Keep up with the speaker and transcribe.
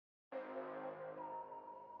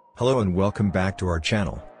Hello and welcome back to our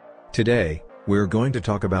channel. Today, we're going to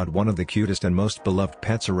talk about one of the cutest and most beloved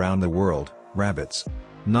pets around the world, rabbits.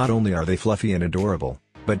 Not only are they fluffy and adorable,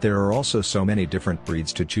 but there are also so many different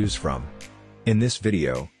breeds to choose from. In this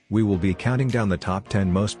video, we will be counting down the top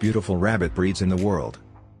 10 most beautiful rabbit breeds in the world.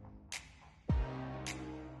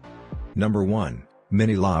 Number 1,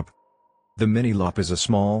 Mini Lop. The Mini Lop is a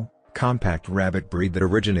small, compact rabbit breed that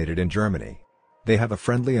originated in Germany. They have a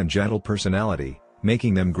friendly and gentle personality,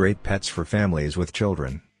 making them great pets for families with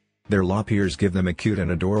children. Their lop ears give them a cute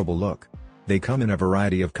and adorable look. They come in a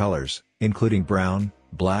variety of colors, including brown,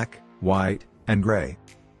 black, white, and gray.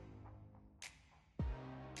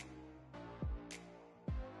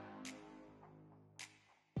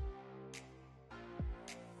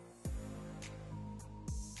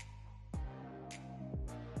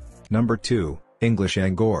 Number 2, English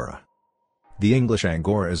Angora. The English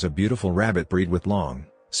Angora is a beautiful rabbit breed with long,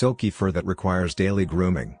 silky fur that requires daily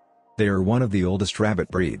grooming. They are one of the oldest rabbit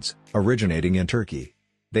breeds, originating in Turkey.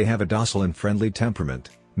 They have a docile and friendly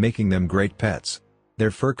temperament, making them great pets. Their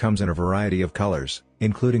fur comes in a variety of colors,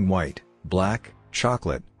 including white, black,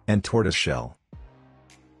 chocolate, and tortoiseshell.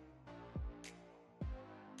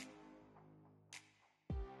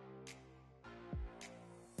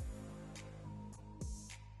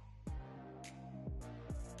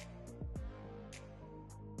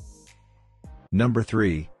 Number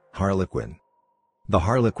 3, Harlequin. The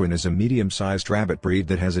Harlequin is a medium-sized rabbit breed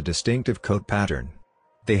that has a distinctive coat pattern.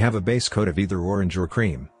 They have a base coat of either orange or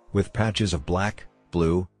cream, with patches of black,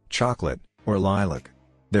 blue, chocolate, or lilac.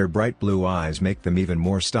 Their bright blue eyes make them even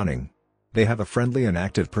more stunning. They have a friendly and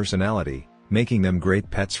active personality, making them great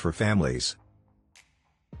pets for families.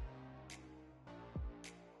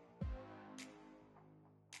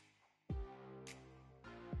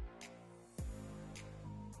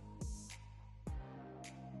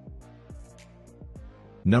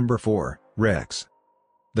 Number 4, Rex.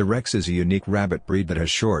 The Rex is a unique rabbit breed that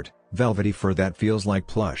has short, velvety fur that feels like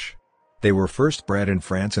plush. They were first bred in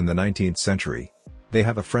France in the 19th century. They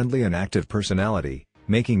have a friendly and active personality,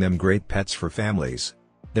 making them great pets for families.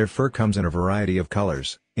 Their fur comes in a variety of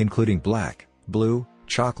colors, including black, blue,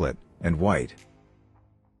 chocolate, and white.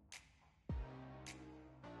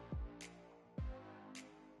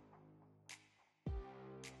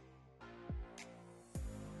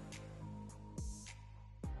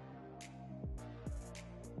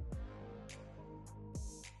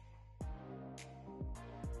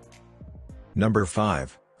 Number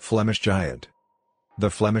 5, Flemish Giant. The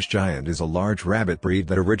Flemish Giant is a large rabbit breed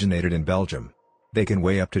that originated in Belgium. They can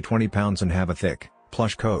weigh up to 20 pounds and have a thick,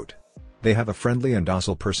 plush coat. They have a friendly and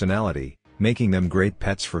docile personality, making them great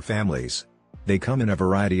pets for families. They come in a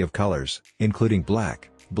variety of colors, including black,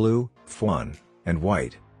 blue, fawn, and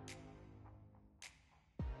white.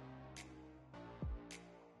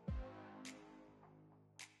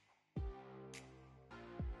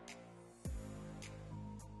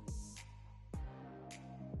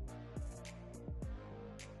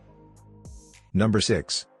 Number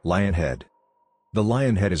 6, Lionhead. The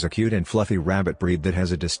Lionhead is a cute and fluffy rabbit breed that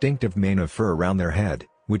has a distinctive mane of fur around their head,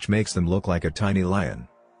 which makes them look like a tiny lion.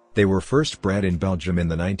 They were first bred in Belgium in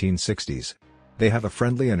the 1960s. They have a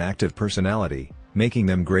friendly and active personality, making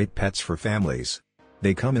them great pets for families.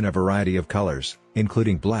 They come in a variety of colors,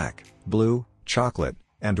 including black, blue, chocolate,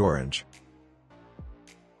 and orange.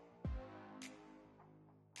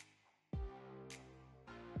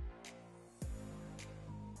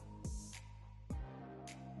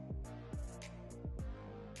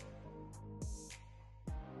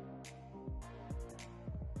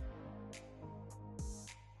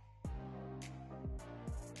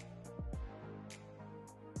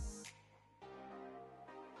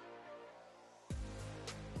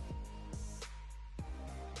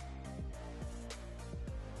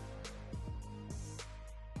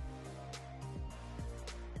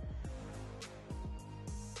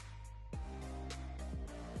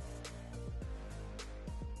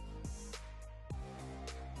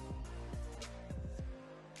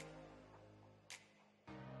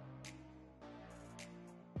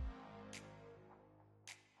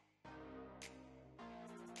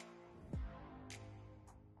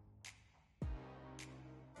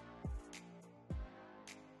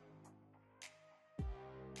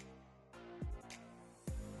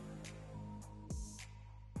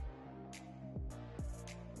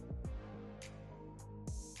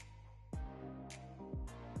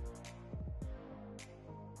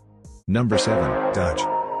 Number 7, Dutch.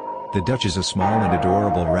 The Dutch is a small and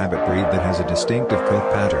adorable rabbit breed that has a distinctive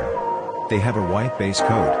coat pattern. They have a white base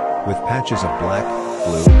coat, with patches of black,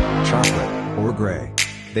 blue, chocolate, or gray.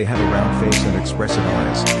 They have a round face and expressive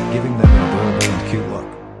eyes, giving them an adorable and cute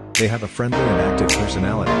look. They have a friendly and active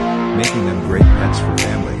personality, making them great pets for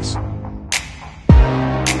families.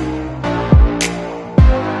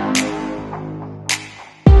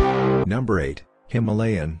 Number 8,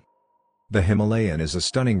 Himalayan. The Himalayan is a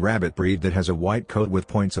stunning rabbit breed that has a white coat with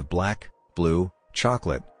points of black, blue,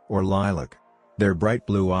 chocolate, or lilac. Their bright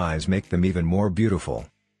blue eyes make them even more beautiful.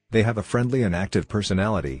 They have a friendly and active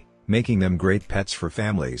personality, making them great pets for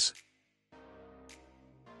families.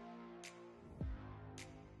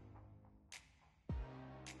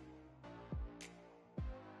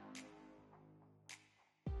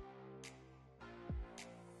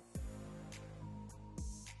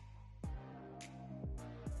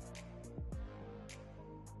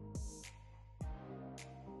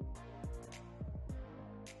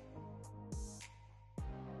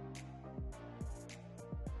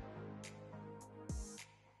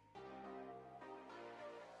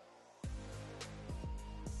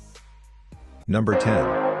 Number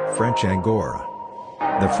 10, French Angora.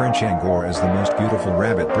 The French Angora is the most beautiful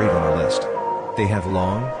rabbit breed on our list. They have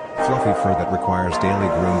long, fluffy fur that requires daily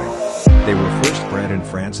grooming. They were first bred in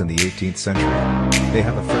France in the 18th century. They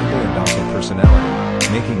have a friendly and docile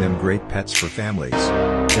personality, making them great pets for families.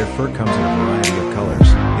 Their fur comes in a variety of colors,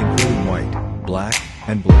 including white, black,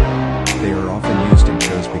 and blue. They are often used in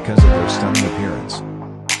shows because of their stunning appearance.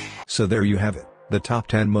 So there you have it, the top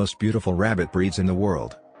 10 most beautiful rabbit breeds in the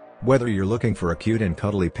world. Whether you're looking for a cute and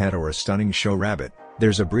cuddly pet or a stunning show rabbit,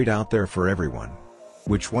 there's a breed out there for everyone.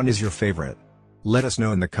 Which one is your favorite? Let us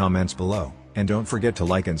know in the comments below, and don't forget to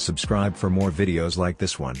like and subscribe for more videos like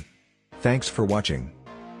this one. Thanks for watching.